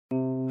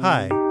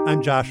Hi,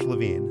 I'm Josh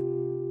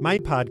Levine. My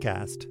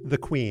podcast, The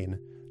Queen,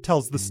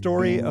 tells the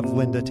story of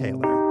Linda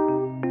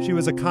Taylor. She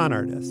was a con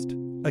artist,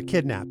 a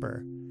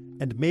kidnapper,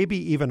 and maybe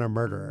even a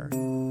murderer.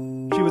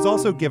 She was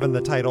also given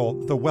the title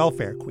the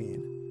Welfare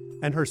Queen,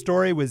 and her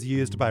story was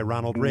used by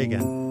Ronald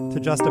Reagan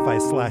to justify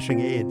slashing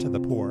aid to the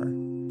poor.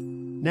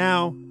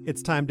 Now,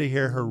 it's time to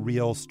hear her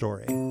real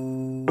story.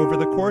 Over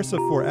the course of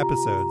 4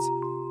 episodes,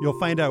 you'll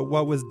find out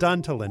what was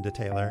done to Linda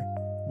Taylor,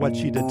 what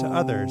she did to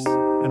others,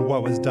 and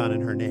what was done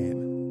in her name.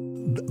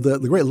 The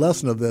great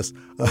lesson of this,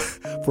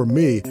 for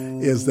me,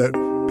 is that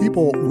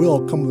people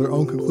will come to their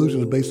own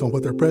conclusions based on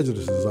what their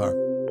prejudices are.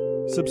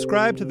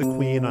 Subscribe to The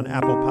Queen on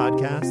Apple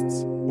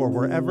Podcasts or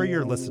wherever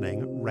you're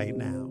listening right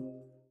now.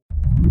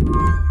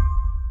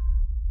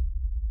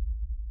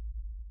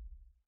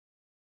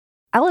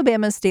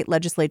 Alabama's state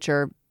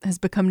legislature has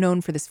become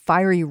known for this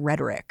fiery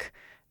rhetoric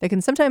that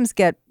can sometimes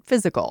get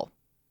physical.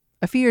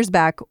 A few years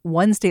back,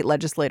 one state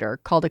legislator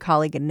called a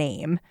colleague a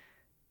name,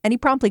 and he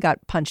promptly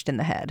got punched in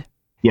the head.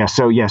 Yeah,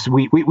 so yes,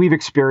 we've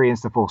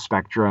experienced the full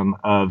spectrum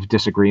of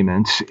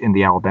disagreements in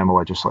the Alabama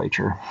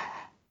legislature.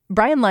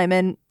 Brian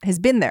Lyman has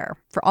been there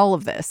for all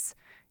of this.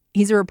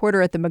 He's a reporter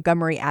at the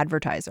Montgomery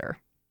Advertiser.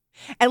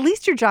 At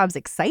least your job's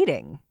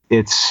exciting.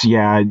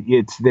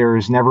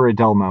 There's never a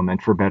dull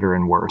moment, for better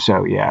and worse.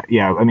 So yeah.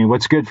 I mean,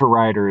 what's good for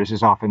writers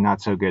is often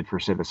not so good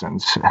for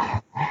citizens.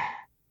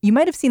 You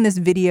might have seen this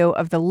video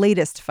of the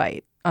latest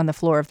fight on the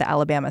floor of the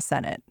Alabama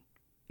Senate.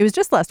 It was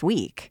just last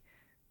week.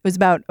 It was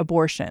about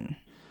abortion.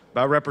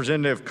 By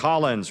Representative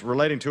Collins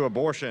relating to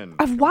abortion.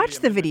 I've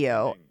watched the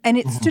video, and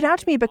it stood out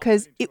to me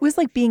because it was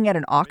like being at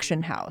an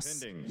auction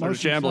house. Senator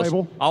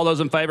Chambliss, all those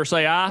in favor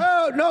say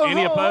aye. No.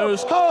 Any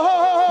opposed?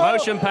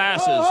 Motion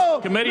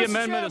passes. Committee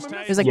amendment is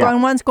tabled. It was like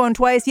going once, going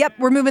twice. Yep,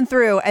 we're moving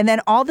through. And then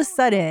all of a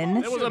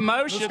sudden... There was a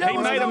motion. He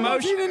made a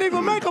motion. He didn't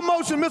even make a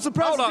motion, Mr.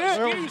 President.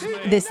 Hold on,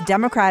 excuse me. This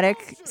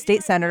Democratic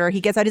state senator,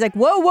 he gets out, he's like,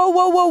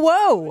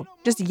 whoa,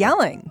 just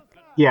yelling.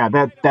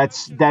 Yeah,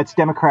 that's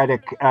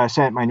Democratic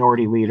Senate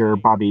Minority Leader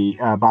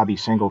Bobby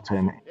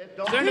Singleton.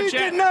 He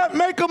did not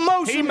make a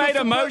motion. He made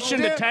a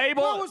motion to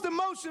table. What was the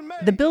motion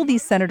made? The bill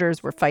these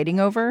senators were fighting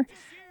over,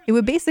 it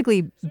would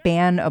basically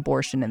ban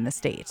abortion in the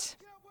state,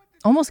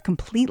 almost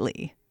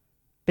completely.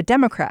 But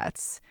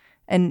Democrats,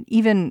 and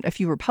even a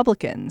few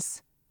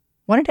Republicans,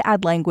 wanted to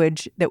add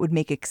language that would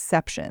make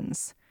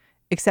exceptions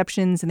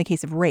in the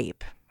case of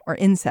rape or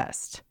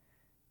incest.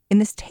 In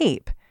this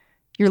tape,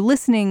 you're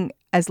listening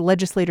as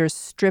legislators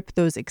strip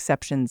those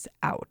exceptions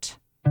out.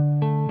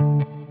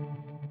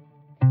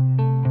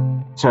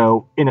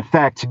 So, in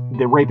effect,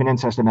 the Rape and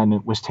Incest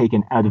Amendment was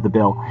taken out of the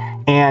bill.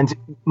 And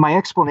my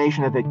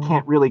explanation of it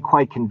can't really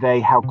quite convey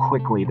how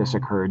quickly this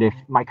occurred. If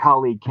my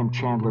colleague Kim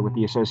Chandler with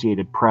the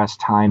Associated Press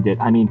timed it,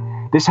 I mean,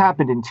 this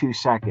happened in 2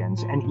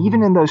 seconds. And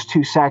even in those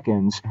 2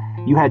 seconds,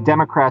 you had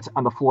Democrats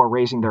on the floor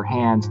raising their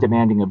hands,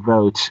 demanding a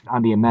vote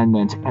on the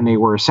amendment, and they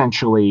were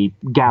essentially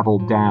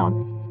gavelled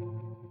down.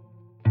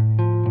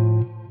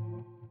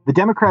 The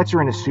Democrats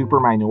are in a super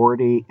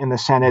minority in the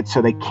Senate,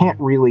 so they can't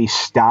really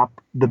stop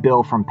the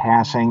bill from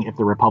passing if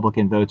the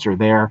Republican votes are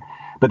there,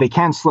 but they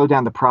can slow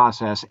down the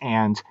process,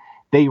 and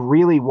they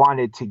really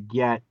wanted to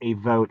get a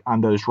vote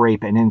on those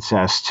rape and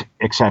incest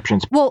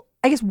exceptions. Well,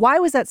 I guess why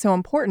was that so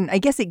important? I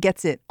guess it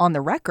gets it on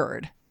the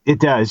record. It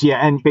does,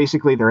 yeah. And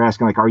basically they're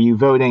asking, like, are you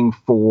voting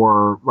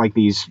for, like,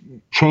 these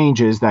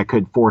changes that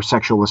could force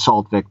sexual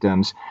assault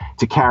victims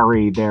to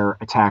carry their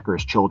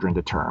attackers' children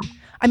to term?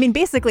 I mean,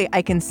 basically,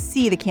 I can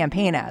see the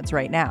campaign ads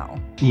right now.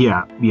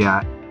 Yeah.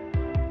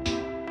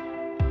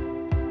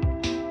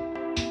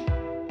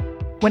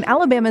 When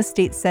Alabama's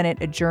state Senate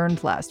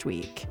adjourned last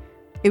week,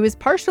 it was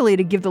partially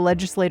to give the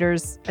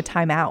legislators a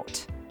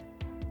timeout.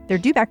 They're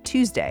due back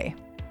Tuesday,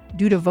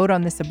 due to vote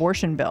on this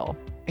abortion bill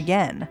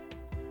again.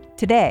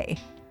 Today,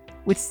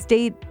 with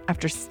state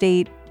after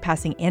state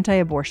passing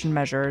anti-abortion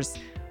measures,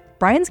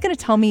 Brian's going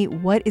to tell me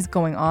what is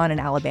going on in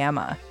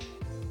Alabama,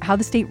 how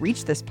the state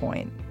reached this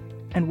point,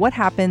 and what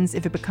happens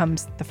if it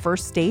becomes the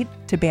first state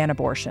to ban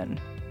abortion.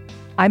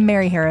 I'm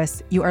Mary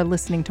Harris. You are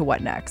listening to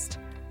What Next?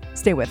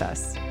 Stay with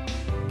us.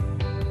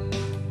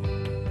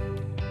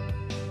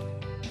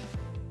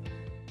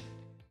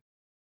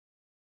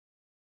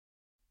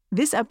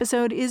 This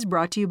episode is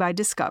brought to you by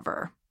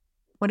Discover.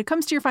 When it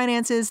comes to your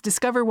finances,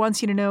 Discover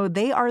wants you to know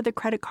they are the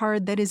credit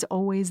card that is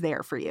always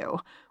there for you.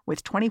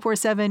 With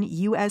 24/7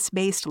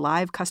 U.S.-based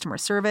live customer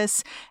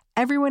service,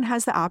 everyone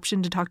has the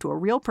option to talk to a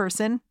real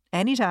person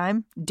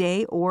anytime,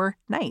 day or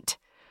night.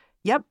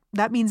 Yep,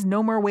 that means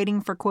no more waiting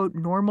for, quote,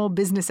 normal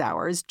business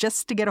hours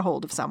just to get a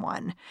hold of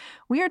someone.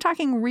 We are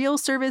talking real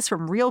service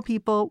from real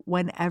people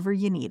whenever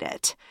you need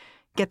it.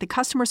 Get the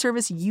customer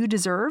service you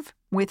deserve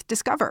with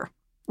Discover.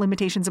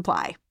 Limitations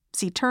apply.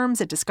 See terms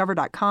at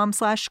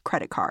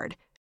discover.com/creditcard.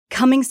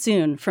 Coming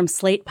soon from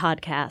Slate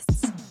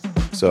Podcasts.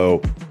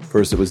 So,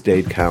 first it was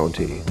Dade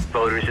County.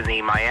 Voters in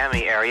the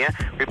Miami area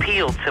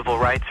repealed civil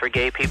rights for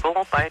gay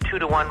people by a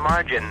 2-to-1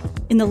 margin.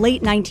 In the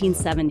late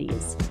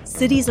 1970s,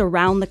 cities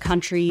around the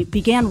country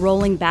began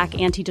rolling back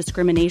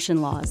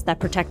anti-discrimination laws that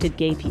protected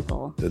gay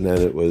people. Nashville. And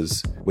then it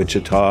was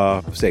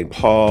Wichita, St.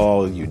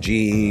 Paul,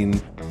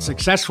 Eugene.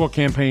 Successful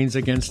campaigns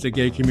against the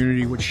gay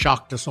community, which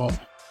shocked us all.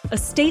 A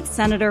state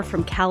senator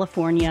from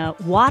California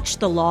watched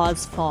the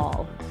laws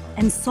fall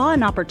and saw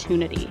an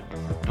opportunity.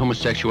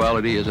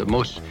 Homosexuality is a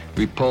most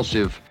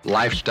repulsive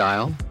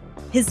lifestyle.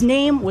 His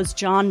name was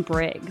John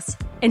Briggs,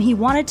 and he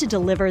wanted to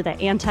deliver the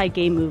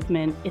anti-gay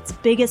movement its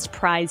biggest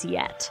prize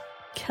yet.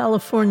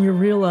 California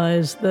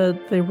realized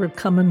that they were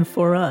coming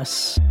for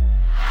us.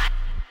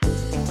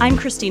 I'm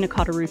Christina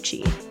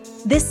Cauterucci.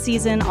 This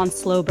season on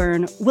Slow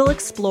Burn, we'll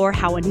explore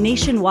how a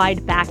nationwide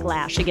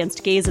backlash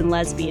against gays and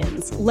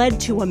lesbians led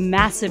to a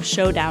massive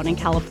showdown in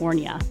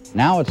California.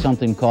 Now it's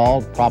something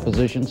called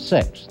Proposition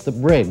 6, the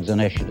Briggs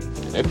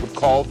Initiative. It would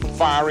call for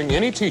firing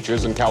any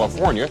teachers in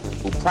California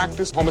who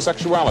practice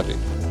homosexuality.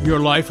 Your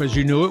life as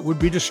you knew it would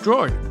be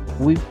destroyed.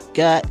 We've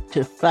got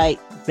to fight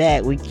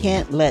back. We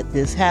can't let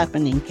this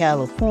happen in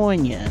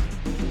California.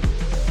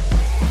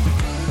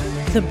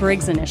 The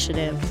Briggs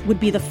Initiative would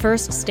be the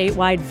first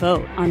statewide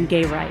vote on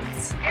gay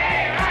rights.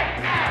 Gay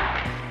rights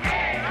now!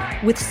 Gay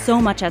rights! With so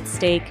much at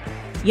stake,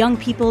 young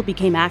people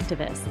became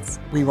activists.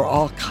 We were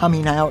all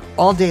coming out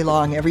all day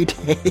long, every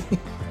day.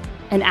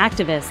 And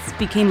activists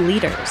became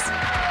leaders.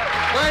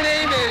 My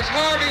name is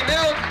Harvey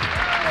Milk,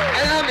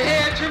 and I'm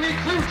here to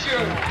recruit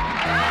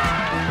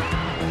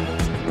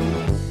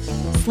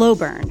you. Slow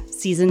Burn,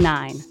 Season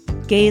 9,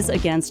 Gays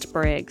Against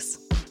Briggs.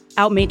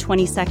 Out May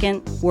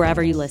 22nd,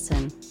 wherever you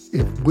listen.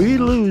 If we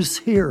lose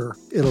here,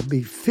 it'll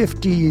be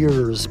 50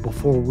 years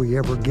before we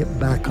ever get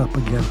back up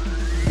again.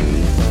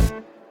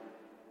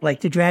 Like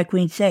the drag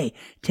queens say,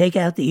 take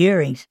out the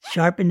earrings,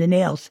 sharpen the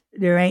nails.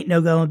 There ain't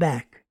no going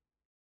back.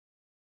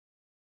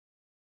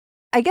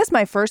 I guess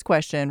my first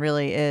question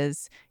really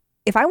is,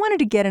 if I wanted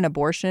to get an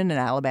abortion in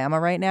Alabama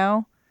right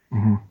now,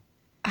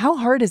 how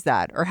hard is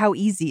that, or how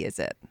easy is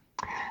it?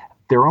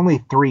 There are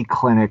only 3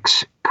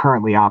 clinics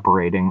currently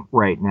operating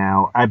right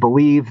now. I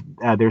believe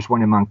there's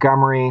one in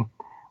Montgomery,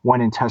 one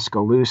in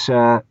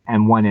Tuscaloosa,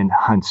 and one in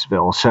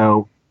Huntsville.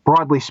 So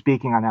broadly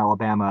speaking on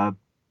Alabama,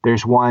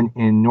 there's one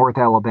in North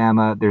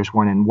Alabama, there's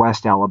one in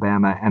West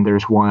Alabama, and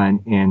there's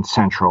one in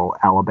Central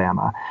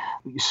Alabama.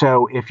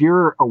 So if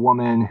you're a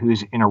woman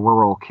who's in a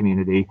rural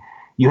community,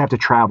 you have to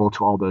travel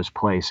to all those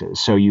places.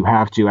 So you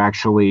have to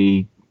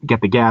actually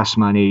get the gas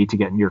money to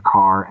get in your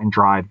car and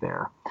drive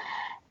there.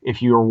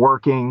 If you're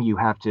working, you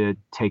have to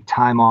take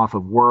time off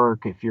of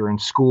work. If you're in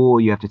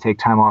school, you have to take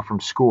time off from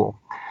school.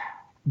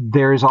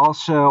 There's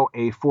also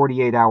a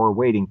 48-hour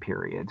waiting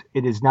period.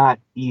 It is not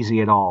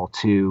easy at all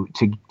to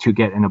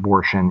get an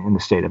abortion in the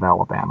state of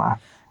Alabama.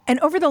 And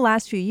over the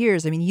last few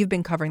years, I mean, you've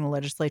been covering the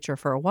legislature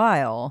for a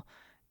while.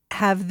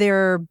 Have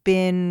there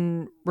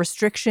been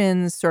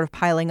restrictions sort of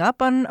piling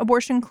up on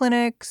abortion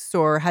clinics,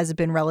 or has it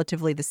been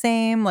relatively the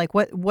same? Like,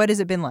 what has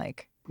it been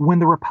like? When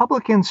the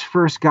Republicans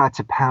first got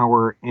to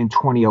power in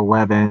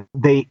 2011,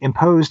 they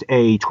imposed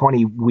a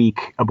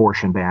 20-week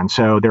abortion ban.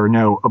 So there are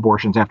no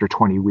abortions after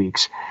 20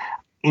 weeks.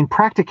 In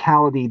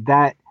practicality,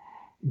 that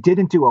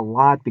didn't do a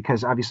lot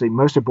because obviously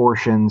most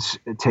abortions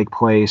take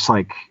place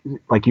like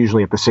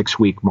usually at the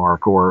 6-week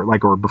mark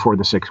or before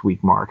the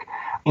 6-week mark.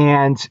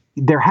 And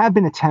there have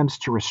been attempts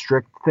to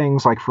restrict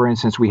things. Like, for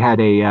instance, we had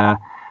a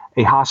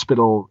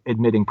hospital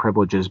admitting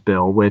privileges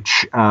bill,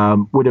 which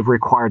would have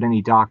required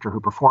any doctor who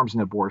performs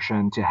an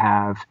abortion to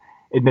have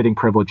admitting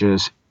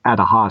privileges at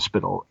a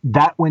hospital.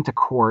 That went to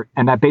court,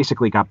 and that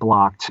basically got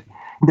blocked.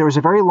 There was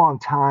a very long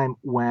time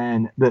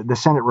when the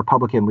Senate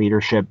Republican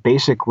leadership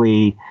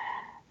basically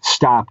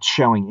stopped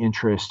showing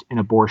interest in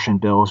abortion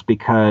bills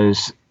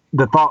because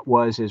the thought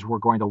is we're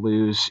going to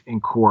lose in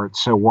court,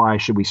 so why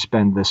should we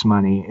spend this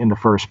money in the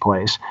first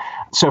place?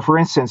 So, for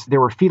instance, there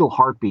were fetal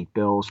heartbeat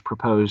bills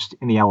proposed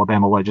in the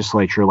Alabama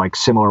legislature, like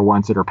similar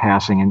ones that are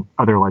passing in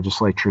other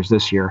legislatures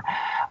this year.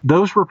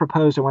 Those were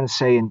proposed, I want to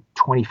say, in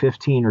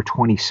 2015 or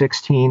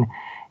 2016.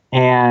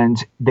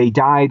 And they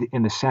died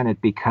in the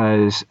Senate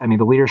because, I mean,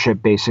 the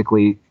leadership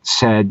basically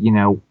said,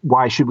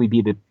 why should we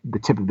be the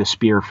tip of the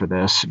spear for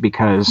this?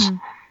 Because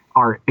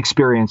our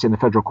experience in the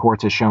federal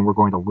courts has shown we're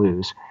going to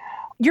lose.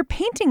 You're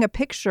painting a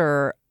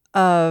picture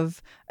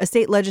of a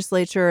state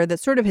legislature that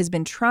sort of has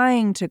been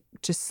trying to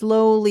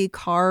slowly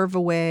carve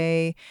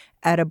away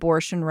at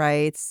abortion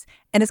rights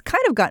and has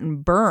kind of gotten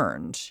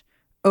burned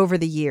over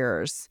the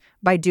years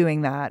by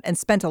doing that and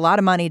spent a lot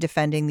of money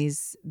defending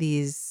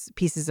these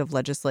pieces of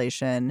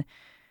legislation.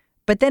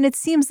 But then it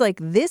seems like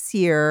this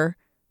year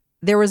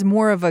there was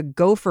more of a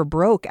go for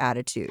broke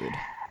attitude.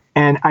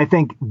 And I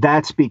think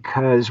that's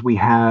because we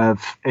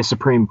have a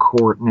Supreme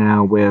Court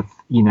now with,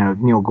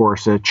 Neil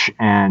Gorsuch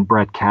and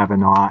Brett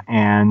Kavanaugh,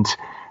 and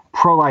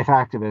pro-life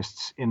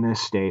activists in this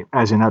state,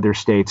 as in other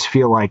states,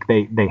 feel like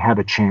they have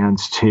a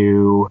chance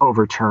to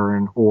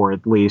overturn or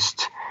at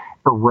least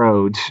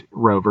erode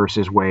Roe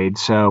versus Wade.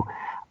 So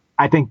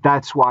I think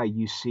that's why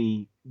you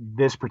see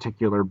this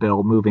particular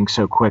bill moving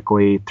so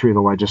quickly through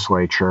the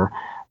legislature.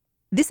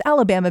 This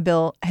Alabama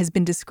bill has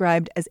been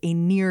described as a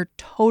near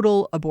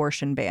total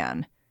abortion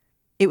ban.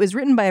 It was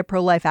written by a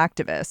pro-life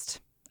activist,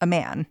 a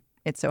man,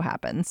 it so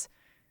happens.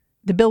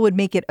 The bill would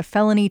make it a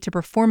felony to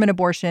perform an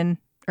abortion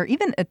or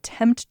even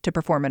attempt to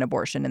perform an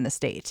abortion in the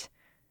state.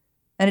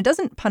 And it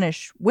doesn't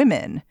punish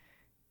women.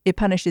 It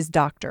punishes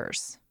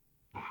doctors.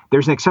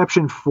 There's an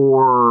exception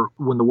for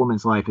when the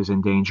woman's life is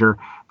in danger.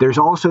 There's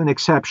also an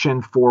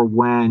exception for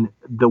when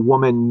the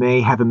woman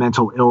may have a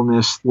mental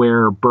illness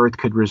where birth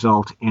could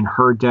result in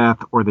her death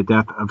or the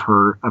death of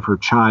her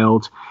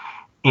child.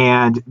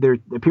 And there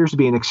appears to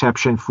be an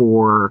exception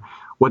for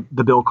what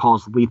the bill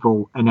calls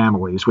lethal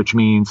anomalies, which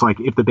means like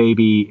if the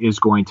baby is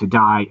going to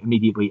die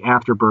immediately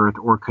after birth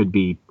or could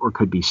be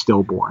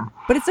stillborn.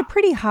 But it's a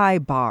pretty high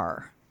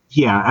bar.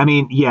 Yeah, I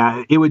mean,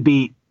 yeah, it would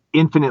be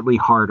infinitely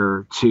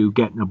harder to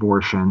get an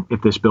abortion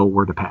if this bill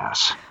were to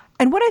pass.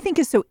 And what I think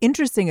is so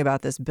interesting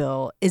about this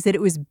bill is that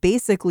it was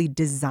basically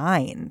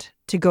designed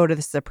to go to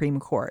the Supreme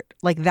Court.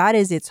 Like that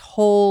is its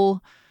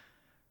whole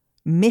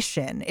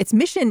mission. Its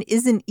mission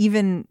isn't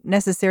even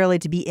necessarily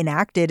to be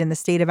enacted in the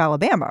state of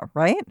Alabama,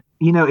 right?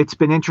 You know, it's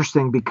been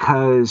interesting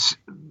because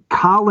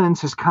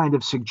Collins has kind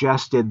of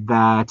suggested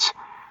that.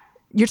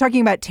 You're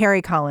talking about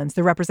Terry Collins,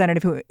 the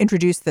representative who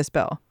introduced this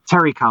bill.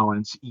 Terry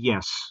Collins,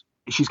 yes.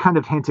 She's kind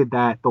of hinted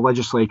that the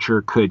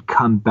legislature could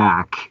come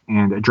back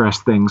and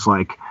address things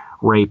like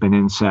rape and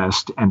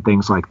incest and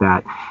things like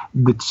that.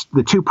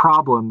 The two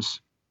problems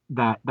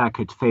that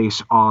could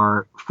face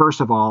are,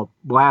 first of all,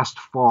 last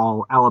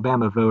fall,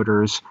 Alabama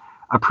voters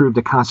approved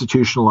a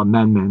constitutional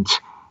amendment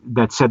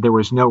that said there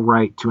was no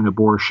right to an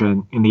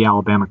abortion in the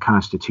Alabama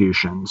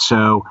Constitution.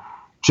 So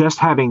just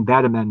having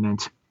that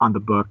amendment on the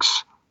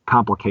books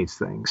complicates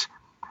things.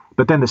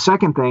 But then the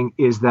second thing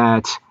is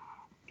that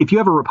if you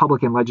have a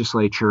Republican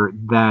legislature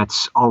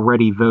that's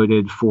already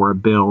voted for a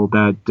bill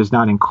that does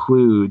not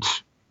include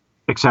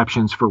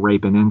exceptions for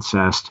rape and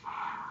incest,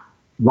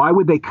 why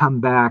would they come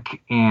back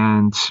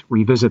and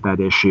revisit that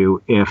issue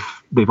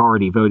if they've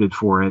already voted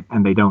for it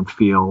and they don't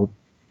feel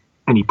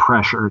any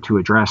pressure to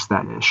address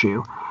that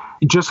issue?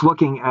 Just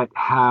looking at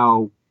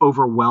how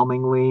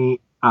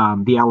overwhelmingly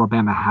the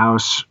Alabama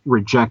House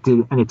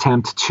rejected an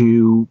attempt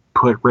to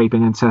put rape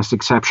and incest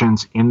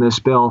exceptions in this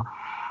bill,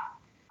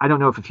 I don't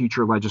know if a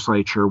future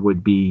legislature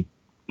would be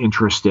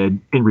interested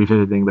in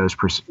revisiting those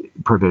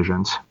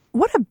provisions.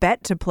 What a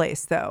bet to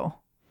place, though.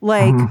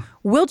 Like,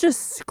 we'll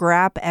just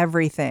scrap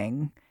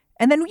everything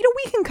and then, you know,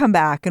 we can come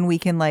back and we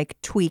can like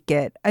tweak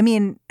it. I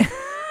mean,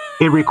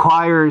 it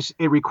requires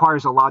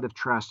a lot of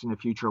trust in a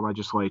future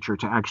legislature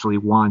to actually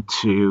want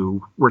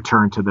to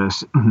return to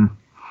this.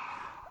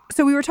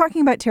 So we were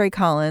talking about Terry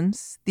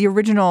Collins, the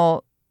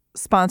original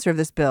sponsor of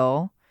this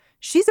bill.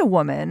 She's a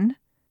woman.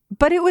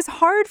 But it was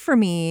hard for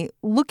me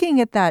looking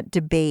at that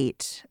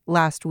debate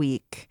last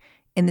week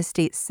in the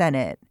state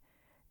Senate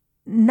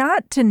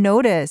not to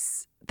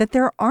notice that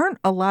there aren't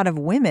a lot of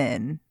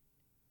women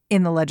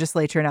in the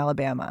legislature in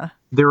Alabama.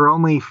 There are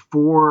only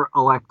 4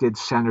 elected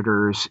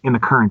senators in the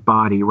current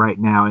body right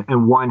now,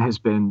 and one has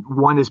been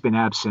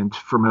absent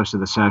for most of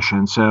the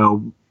session.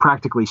 So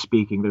practically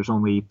speaking, there's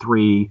only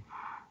 3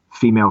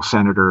 female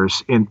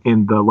senators in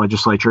the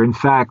legislature. In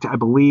fact, I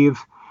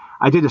believe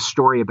I did a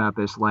story about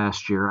this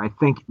last year. I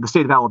think the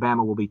state of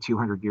Alabama will be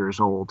 200 years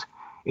old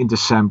in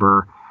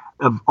December.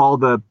 Of all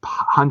the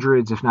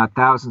hundreds, if not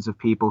thousands of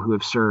people who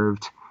have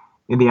served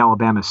in the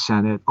Alabama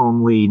Senate,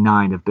 only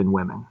 9 have been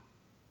women.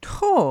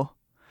 Oh,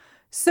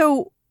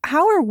 so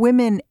how are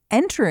women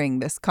entering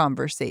this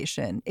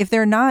conversation if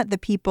they're not the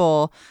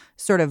people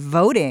sort of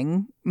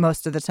voting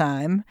most of the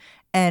time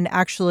and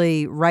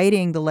actually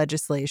writing the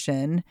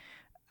legislation?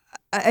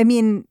 I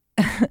mean,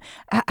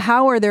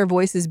 how are their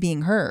voices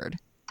being heard?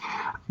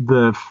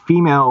 The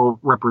female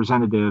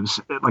representatives,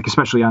 like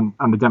especially on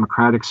the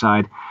Democratic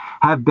side,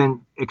 have been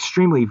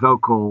extremely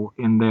vocal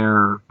in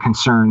their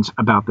concerns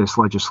about this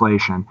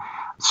legislation.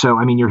 So,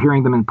 I mean, you're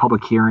hearing them in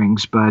public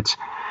hearings, but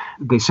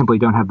they simply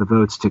don't have the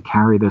votes to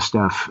carry this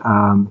stuff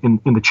in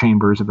the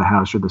chambers of the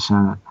House or the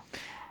Senate.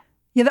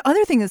 Yeah, the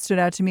other thing that stood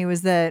out to me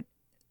was that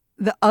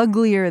the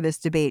uglier this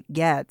debate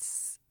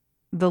gets,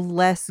 the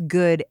less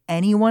good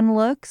anyone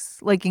looks,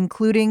 like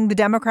including the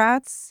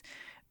Democrats.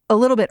 A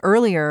little bit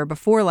earlier,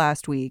 before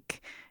last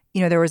week,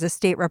 you know, there was a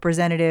state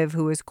representative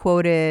who was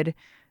quoted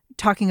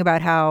talking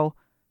about how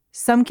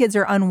some kids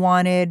are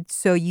unwanted,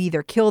 so you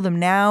either kill them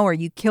now or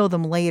you kill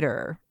them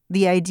later.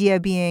 The idea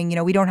being, you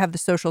know, we don't have the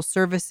social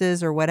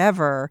services or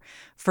whatever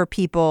for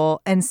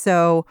people, and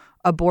so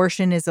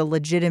abortion is a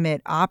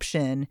legitimate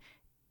option.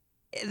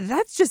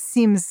 That just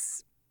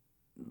seems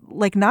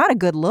like not a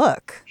good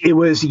look. It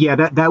was, yeah,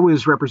 that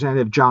was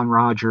Representative John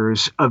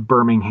Rogers of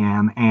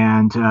Birmingham.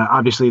 And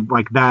obviously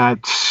like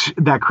that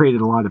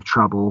created a lot of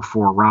trouble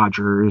for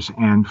Rogers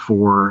and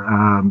for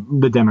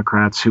the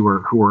Democrats who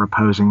were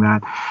opposing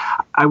that.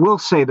 I will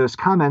say those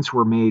comments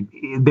were made,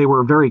 they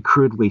were very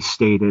crudely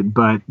stated,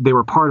 but they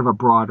were part of a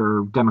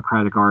broader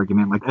Democratic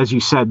argument. Like, as you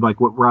said, like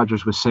what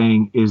Rogers was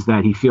saying is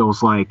that he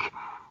feels like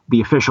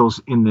the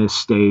officials in this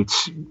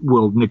state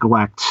will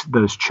neglect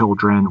those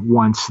children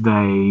once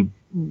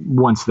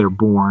they're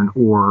born,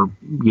 or,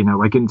 you know,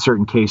 like in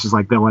certain cases,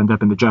 like they'll end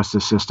up in the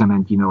justice system.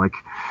 And, you know, like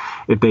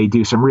if they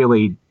do some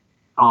really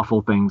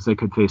awful things. They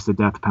could face the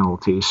death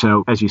penalty.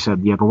 So as you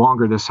said, the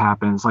longer this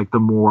happens, like the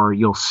more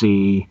you'll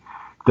see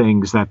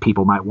things that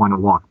people might want to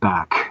walk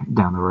back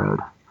down the road.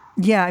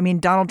 Yeah, I mean,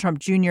 Donald Trump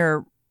Jr.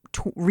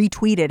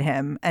 retweeted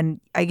him,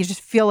 and I just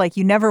feel like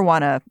you never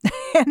want to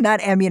hand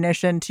that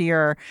ammunition to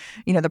your,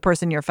 the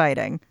person you're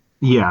fighting.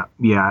 Yeah.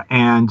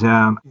 And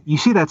you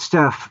see that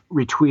stuff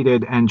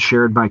retweeted and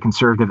shared by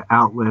conservative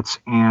outlets,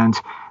 and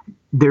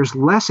there's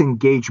less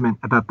engagement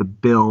about the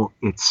bill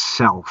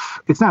itself.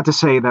 It's not to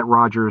say that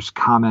Rogers'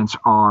 comments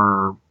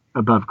are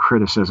above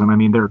criticism. I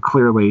mean, they're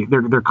clearly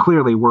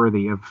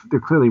worthy of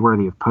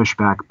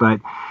pushback,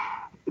 but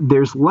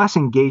there's less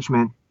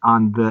engagement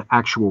on the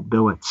actual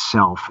bill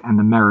itself and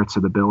the merits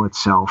of the bill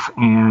itself.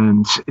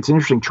 And it's an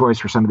interesting choice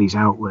for some of these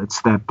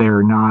outlets that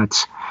they're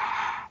not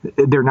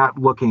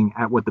looking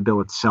at what the bill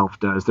itself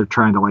does. They're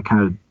trying to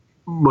kind of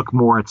look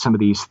more at some of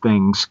these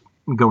things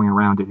going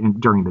around it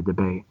during the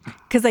debate.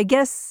 Because I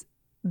guess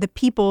the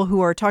people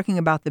who are talking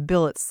about the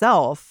bill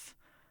itself,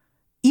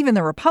 even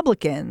the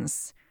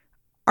Republicans,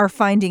 are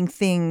finding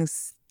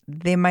things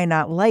they might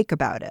not like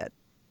about it.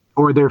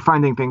 Or they're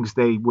finding things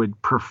they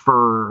would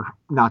prefer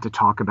not to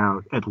talk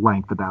about at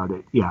length about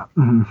it. Yeah.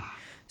 Mm-hmm.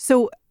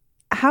 So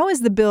how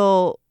is the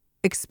bill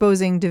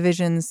exposing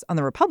divisions on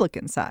the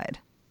Republican side?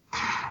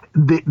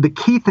 The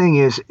key thing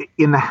is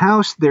in the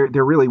House, there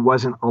really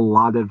wasn't a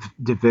lot of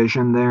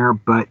division there.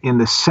 But in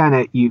the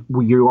Senate,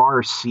 you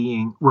are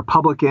seeing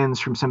Republicans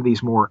from some of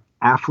these more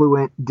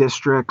affluent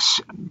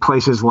districts,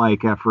 places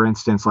like, for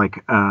instance,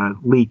 like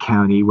Lee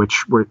County,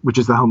 which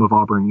is the home of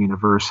Auburn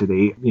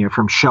University,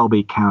 from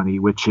Shelby County,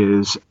 which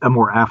is a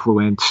more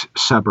affluent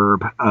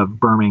suburb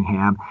of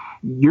Birmingham.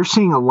 You're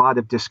seeing a lot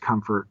of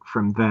discomfort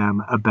from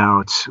them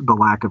about the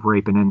lack of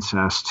rape and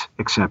incest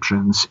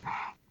exceptions.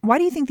 Why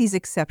do you think these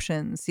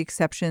exceptions, the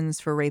exceptions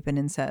for rape and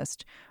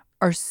incest,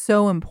 are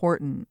so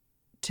important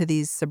to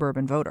these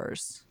suburban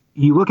voters?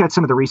 You look at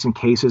some of the recent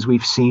cases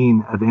we've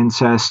seen of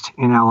incest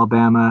in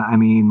Alabama. I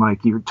mean,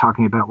 like you're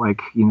talking about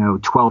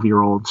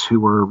 12-year-olds who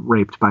were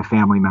raped by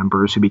family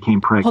members who became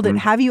pregnant. Hold it.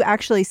 Have you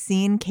actually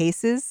seen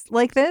cases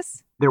like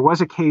this? There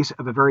was a case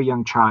of a very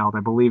young child, I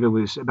believe it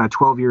was about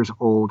 12 years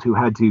old, who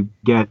had to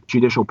get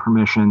judicial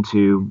permission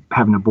to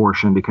have an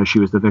abortion because she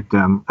was the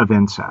victim of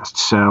incest.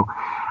 So,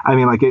 I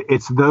mean,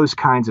 it's those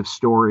kinds of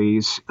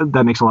stories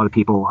that makes a lot of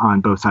people on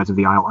both sides of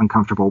the aisle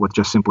uncomfortable with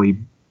just simply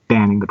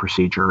banning the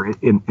procedure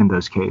in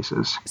those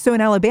cases. So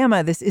in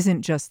Alabama, this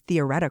isn't just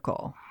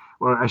theoretical.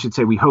 Well, I should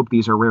say we hope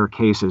these are rare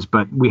cases,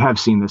 but we have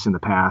seen this in the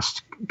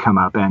past come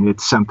up, and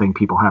it's something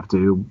people have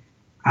to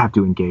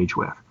engage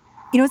with.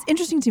 What's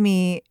interesting to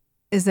me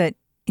is that,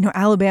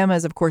 Alabama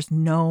is, of course,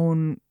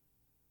 known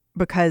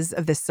because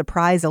of this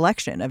surprise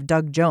election of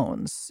Doug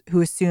Jones,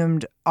 who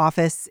assumed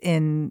office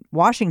in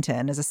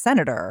Washington as a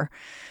senator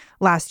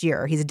last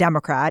year. He's a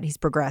Democrat. He's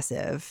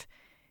progressive.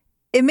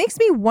 It makes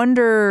me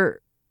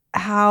wonder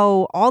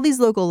how all these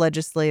local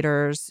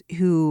legislators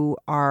who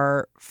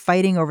are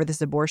fighting over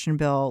this abortion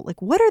bill,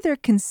 what are their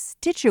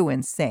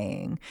constituents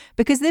saying?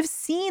 Because they've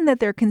seen that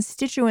their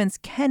constituents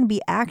can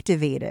be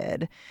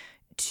activated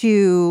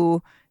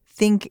to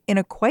think in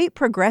a quite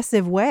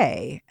progressive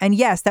way. And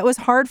yes, that was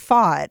hard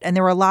fought, and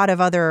there were a lot of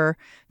other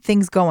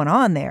things going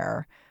on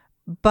there.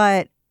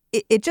 But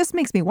it just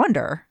makes me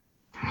wonder.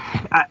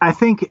 I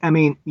think,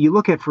 you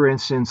look at, for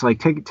instance,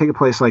 take a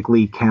place like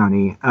Lee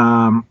County.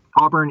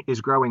 Auburn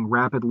is growing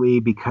rapidly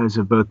because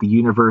of both the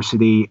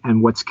university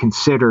and what's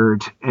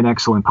considered an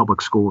excellent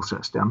public school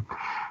system.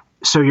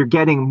 So you're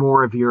getting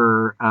more of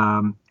your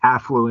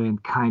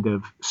affluent kind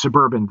of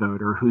suburban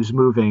voter who's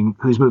moving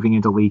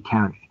into Lee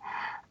County.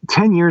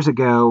 10 years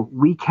ago,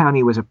 Lee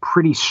County was it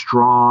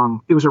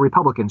was a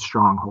Republican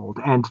stronghold.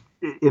 And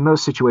in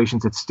most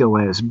situations, it still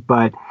is.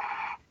 But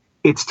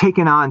it's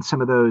taken on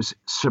some of those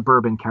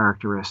suburban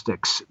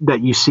characteristics that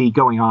you see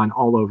going on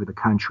all over the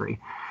country.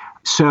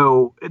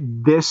 So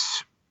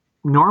this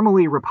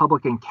normally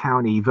Republican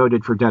county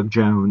voted for Doug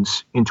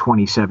Jones in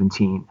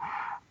 2017.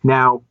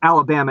 Now,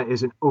 Alabama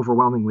is an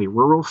overwhelmingly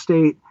rural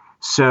state,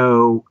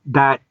 so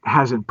that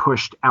hasn't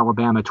pushed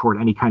Alabama toward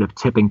any kind of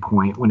tipping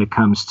point when it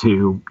comes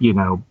to,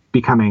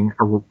 becoming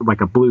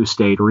a blue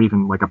state or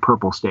even like a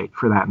purple state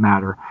for that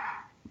matter.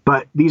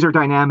 But these are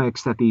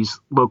dynamics that these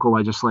local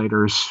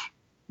legislators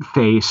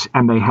face,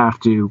 and they have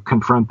to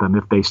confront them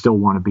if they still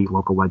want to be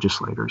local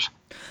legislators.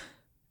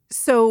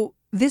 So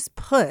this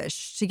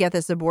push to get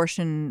this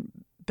abortion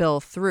bill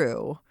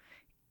through,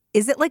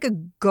 is it like a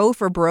go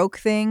for broke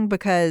thing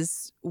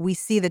because we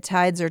see the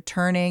tides are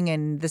turning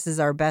and this is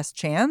our best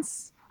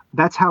chance?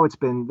 That's how it's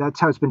been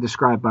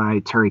described by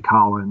Terry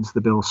Collins,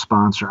 the bill's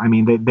sponsor. I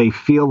mean, they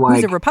feel like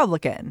who's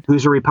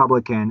a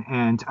Republican.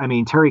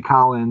 And Terry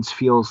Collins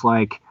feels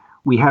like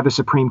we have a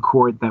Supreme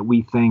Court that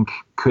we think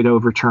could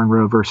overturn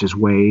Roe versus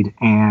Wade,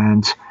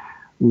 and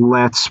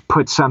let's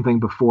put something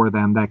before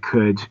them that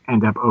could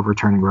end up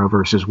overturning Roe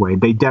versus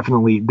Wade. They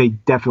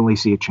definitely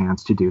see a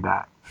chance to do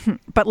that.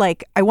 But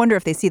I wonder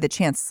if they see the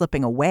chance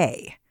slipping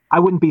away. I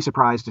wouldn't be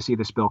surprised to see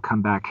this bill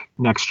come back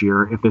next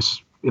year if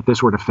this if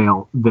this were to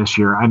fail this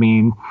year. I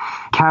mean,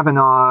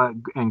 Kavanaugh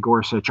and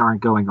Gorsuch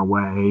aren't going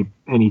away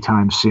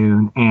anytime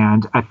soon.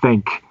 And I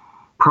think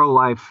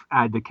pro-life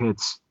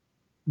advocates,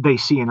 they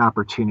see an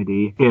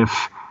opportunity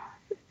if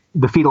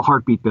the fetal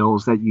heartbeat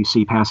bills that you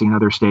see passing in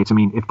other states, I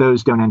mean, if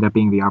those don't end up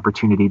being the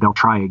opportunity, they'll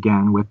try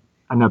again with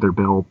another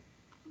bill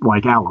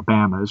like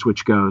Alabama's,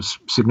 which goes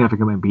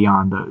significantly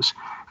beyond those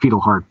fetal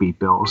heartbeat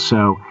bills.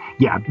 So,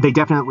 yeah, they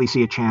definitely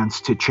see a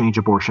chance to change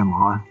abortion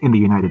law in the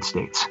United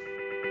States.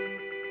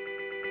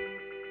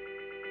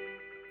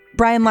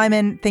 Brian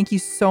Lyman, thank you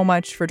so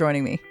much for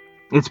joining me.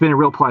 It's been a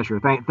real pleasure.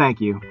 Thank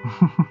you.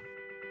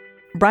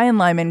 Brian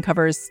Lyman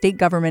covers state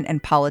government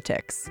and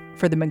politics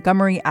for the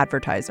Montgomery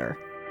Advertiser.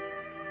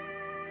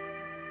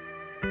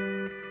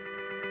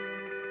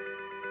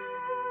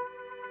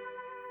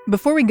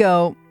 Before we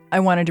go, I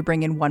wanted to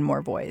bring in one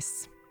more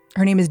voice.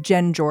 Her name is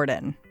Jen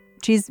Jordan.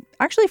 She's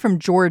actually from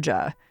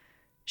Georgia.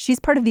 She's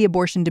part of the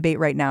abortion debate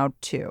right now,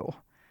 too.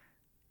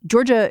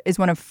 Georgia is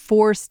one of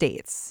 4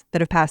 states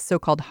that have passed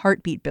so-called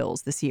heartbeat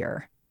bills this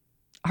year.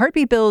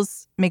 Heartbeat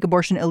bills make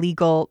abortion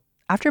illegal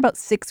after about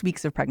 6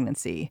 weeks of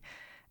pregnancy.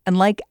 And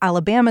like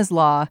Alabama's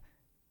law,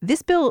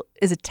 this bill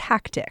is a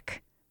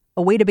tactic,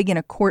 a way to begin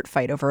a court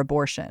fight over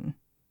abortion.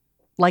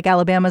 Like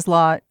Alabama's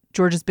law,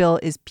 Georgia's bill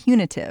is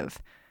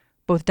punitive.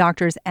 Both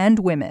doctors and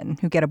women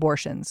who get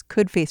abortions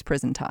could face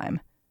prison time.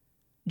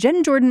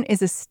 Jen Jordan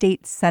is a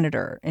state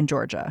senator in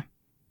Georgia.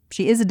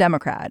 She is a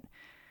Democrat.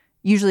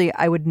 Usually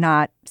I would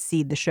not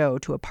cede the show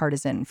to a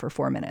partisan for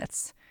 4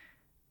 minutes.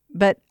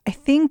 But I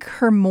think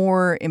her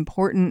more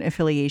important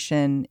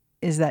affiliation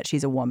is that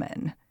she's a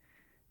woman.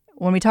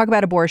 When we talk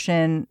about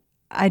abortion,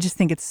 I just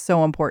think it's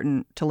so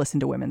important to listen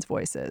to women's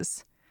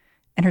voices.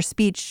 And her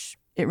speech,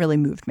 it really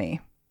moved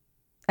me.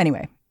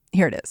 Anyway,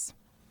 here it is.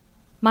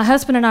 My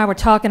husband and I were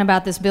talking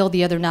about this bill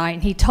the other night,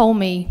 and he told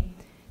me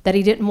that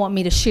he didn't want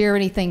me to share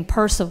anything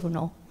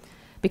personal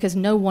because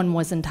no one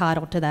was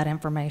entitled to that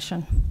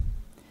information.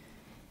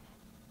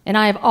 And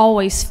I have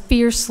always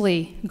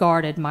fiercely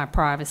guarded my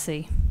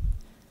privacy.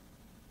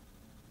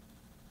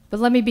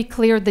 But let me be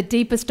clear, the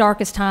deepest,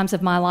 darkest times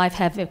of my life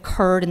have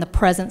occurred in the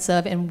presence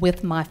of and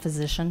with my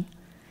physician.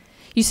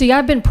 You see,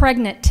 I've been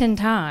pregnant 10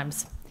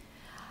 times.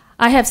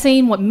 I have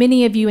seen what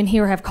many of you in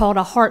here have called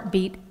a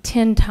heartbeat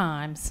 10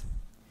 times,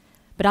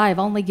 but I have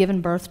only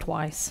given birth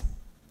twice.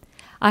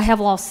 I have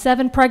lost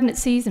 7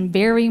 pregnancies in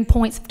varying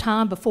points of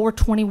time before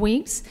 20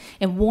 weeks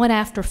and 1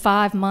 after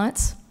 5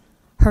 months.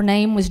 Her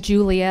name was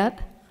Juliet.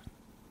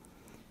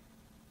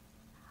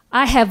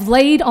 I have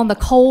laid on the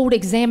cold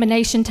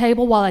examination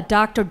table while a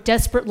doctor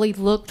desperately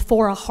looked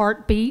for a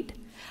heartbeat.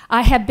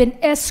 I have been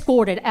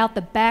escorted out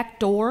the back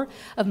door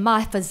of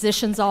my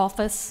physician's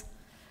office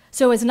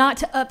so as not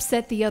to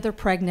upset the other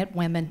pregnant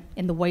women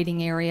in the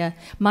waiting area,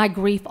 my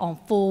grief on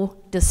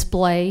full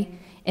display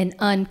and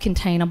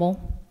uncontainable.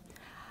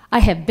 I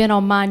have been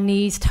on my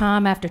knees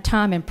time after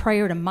time in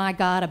prayer to my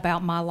God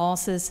about my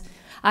losses.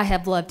 I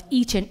have loved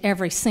each and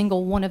every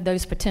single one of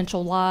those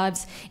potential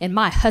lives, and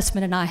my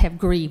husband and I have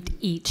grieved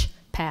each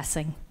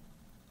passing.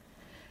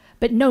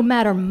 But no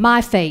matter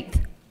my faith,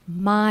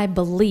 my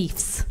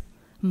beliefs,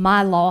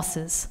 my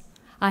losses,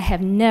 I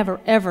have never,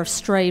 ever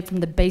strayed from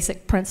the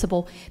basic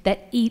principle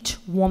that each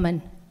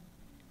woman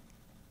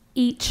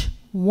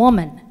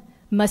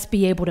must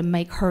be able to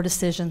make her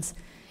decisions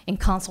in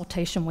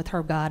consultation with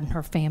her God and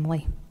her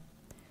family.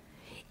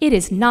 It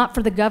is not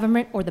for the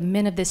government or the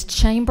men of this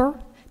chamber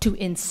to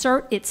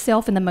insert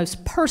itself in the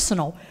most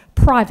personal,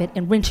 private,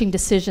 and wrenching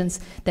decisions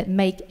that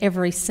make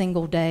every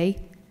single day.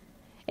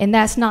 And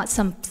that's not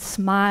some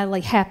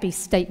smiley, happy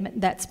statement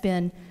that's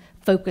been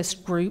focus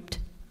grouped.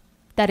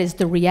 That is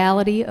the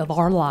reality of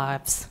our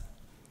lives.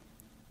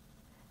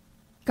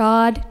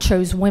 God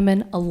chose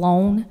women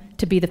alone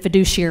to be the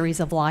fiduciaries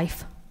of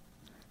life,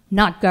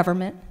 not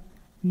government,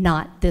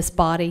 not this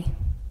body.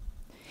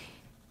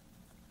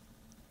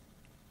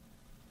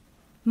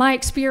 My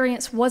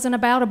experience wasn't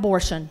about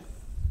abortion.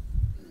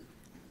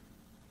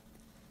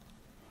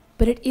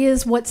 But it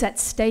is what's at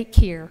stake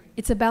here.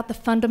 It's about the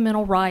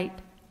fundamental right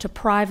to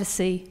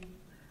privacy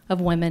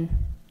of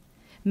women.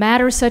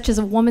 Matters such as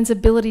a woman's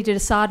ability to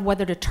decide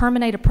whether to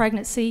terminate a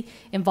pregnancy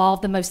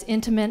involve the most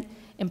intimate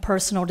and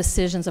personal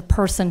decisions a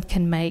person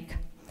can make.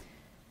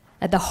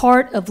 At the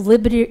heart of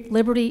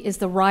liberty is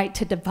the right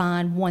to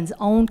define one's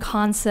own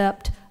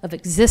concept of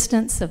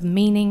existence, of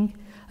meaning,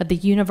 of the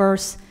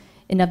universe,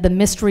 and of the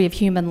mystery of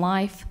human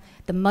life.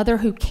 The mother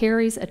who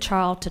carries a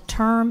child to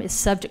term is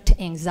subject to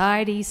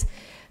anxieties,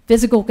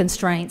 physical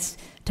constraints,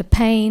 to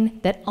pain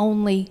that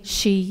only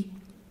she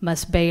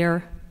must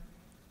bear.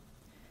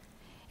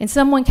 And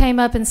someone came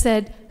up and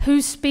said,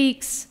 who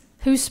speaks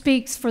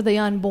for the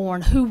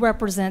unborn? Who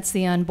represents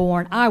the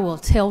unborn? I will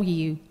tell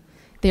you,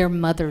 their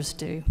mothers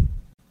do.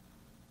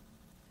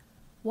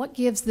 What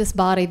gives this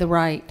body the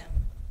right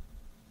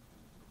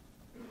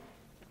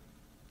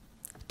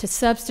to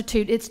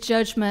substitute its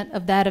judgment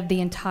of that of the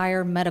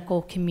entire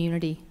medical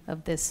community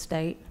of this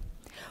state?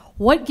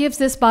 What gives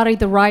this body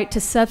the right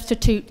to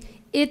substitute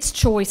its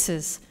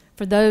choices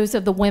for those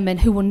of the women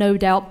who will no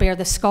doubt bear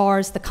the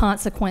scars, the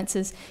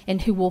consequences,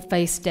 and who will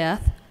face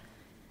death,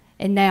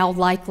 and now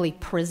likely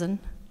prison?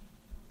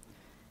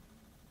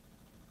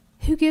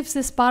 Who gives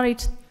this body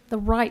the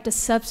right to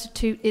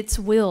substitute its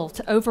will,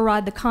 to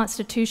override the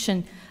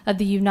Constitution of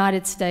the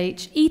United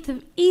States?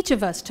 Each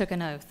of us took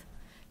an oath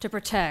to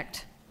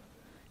protect,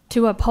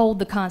 to uphold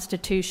the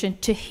Constitution,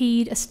 to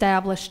heed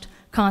established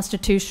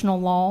constitutional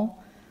law.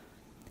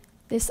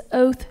 This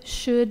oath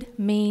should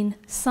mean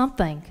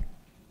something.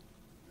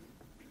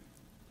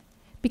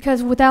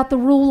 Because without the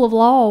rule of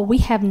law, we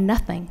have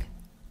nothing.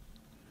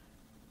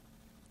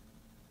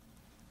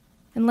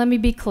 And let me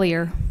be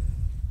clear.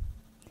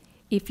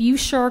 If you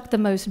shirk the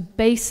most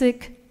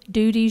basic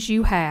duties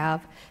you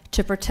have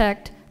to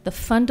protect the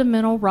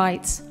fundamental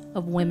rights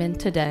of women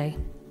today,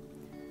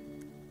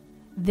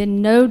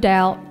 then no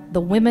doubt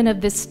the women of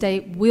this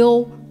state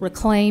will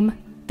reclaim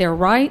their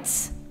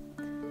rights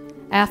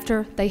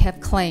after they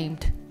have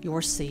claimed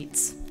your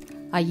seats.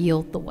 I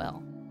yield the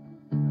well.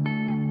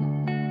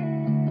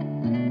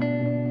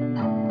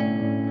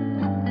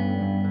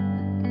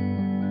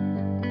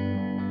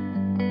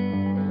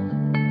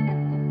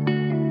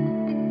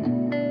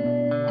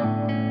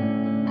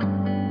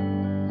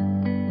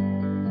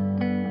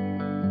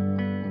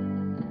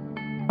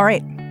 All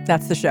right,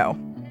 that's the show.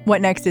 What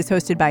Next is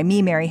hosted by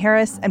me, Mary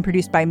Harris, and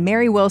produced by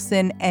Mary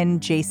Wilson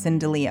and Jason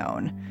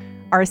DeLeon.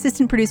 Our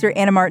assistant producer,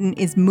 Anna Martin,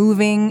 is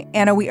moving.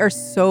 Anna, we are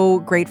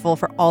so grateful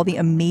for all the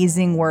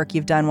amazing work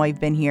you've done while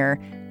you've been here.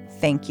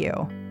 Thank you.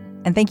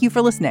 And thank you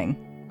for listening.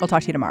 We'll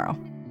talk to you tomorrow.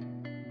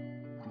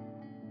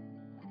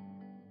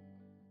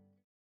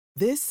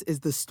 This is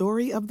the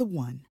story of the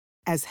one.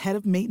 As head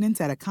of maintenance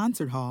at a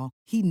concert hall,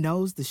 he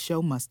knows the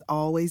show must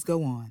always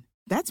go on.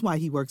 That's why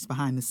he works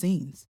behind the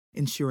scenes,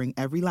 ensuring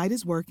every light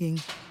is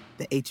working,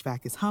 the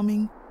HVAC is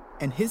humming,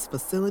 and his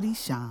facility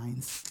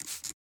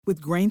shines.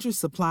 With Grainger's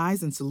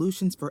supplies and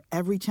solutions for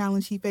every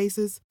challenge he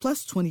faces,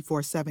 plus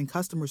 24/7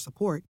 customer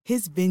support,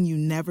 his venue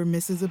never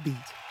misses a beat.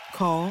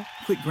 Call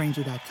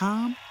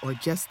quickgrainger.com or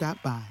just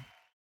stop by.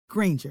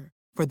 Grainger,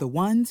 for the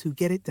ones who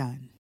get it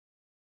done.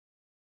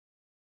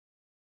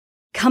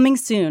 Coming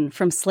soon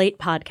from Slate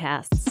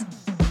Podcasts.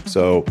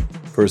 So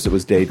first it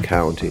was Dade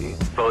County.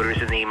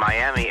 Voters in the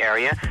Miami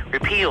area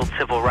repealed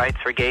civil rights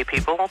for gay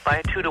people by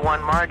a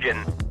 2-to-1 margin.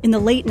 In the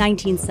late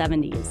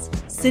 1970s,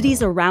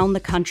 cities around the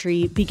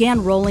country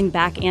began rolling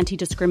back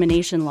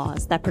anti-discrimination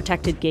laws that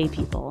protected gay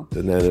people.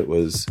 And then it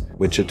was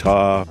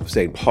Wichita,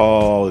 St.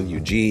 Paul,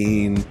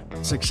 Eugene.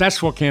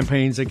 Successful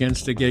campaigns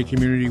against the gay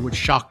community, which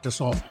shocked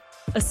us all.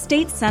 A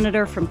state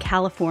senator from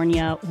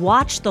California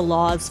watched the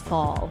laws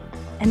fall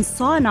and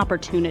saw an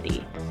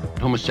opportunity.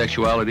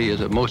 Homosexuality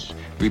is a most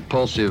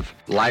repulsive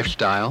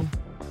lifestyle.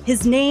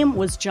 His name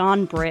was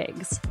John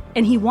Briggs,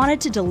 and he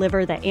wanted to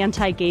deliver the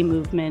anti-gay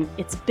movement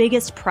its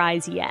biggest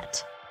prize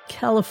yet.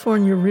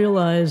 California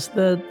realized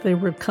that they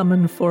were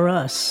coming for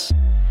us.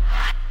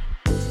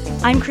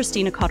 I'm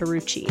Christina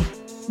Cauterucci.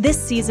 This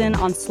season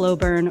on Slow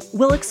Burn,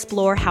 we'll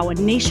explore how a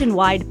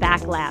nationwide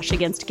backlash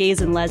against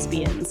gays and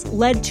lesbians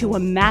led to a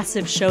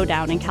massive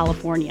showdown in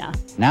California.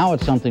 Now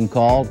it's something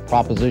called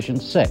Proposition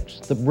 6,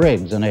 the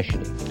Briggs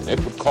Initiative. It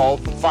would call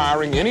for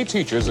firing any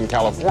teachers in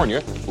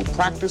California who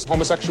practice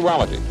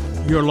homosexuality.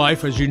 Your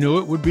life as you knew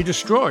it would be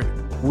destroyed.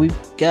 We've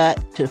got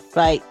to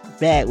fight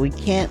back. We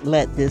can't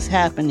let this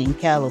happen in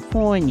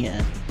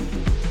California.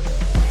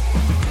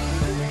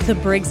 The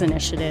Briggs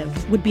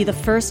Initiative would be the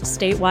first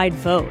statewide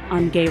vote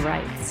on gay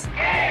rights.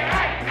 Gay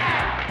rights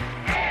now!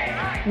 Gay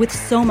rights! With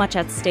so much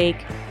at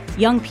stake,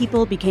 young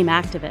people became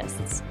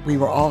activists. We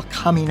were all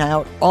coming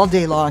out all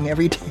day long,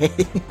 every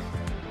day.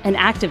 And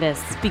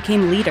activists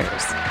became leaders.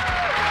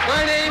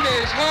 My name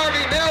is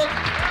Harvey Milk,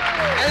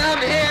 and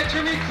I'm here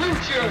to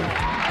recruit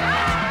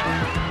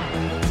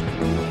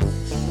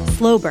you.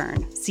 Slow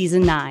Burn,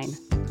 Season 9,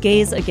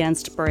 Gays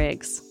Against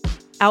Briggs.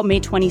 Out May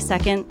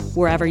 22nd,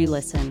 wherever you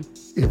listen.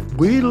 If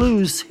we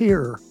lose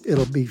here,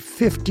 it'll be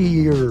 50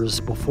 years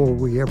before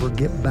we ever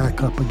get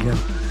back up again.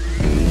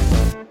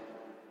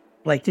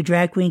 Like the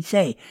drag queens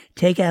say,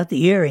 take out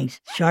the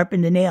earrings,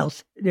 sharpen the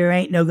nails. There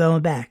ain't no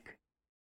going back.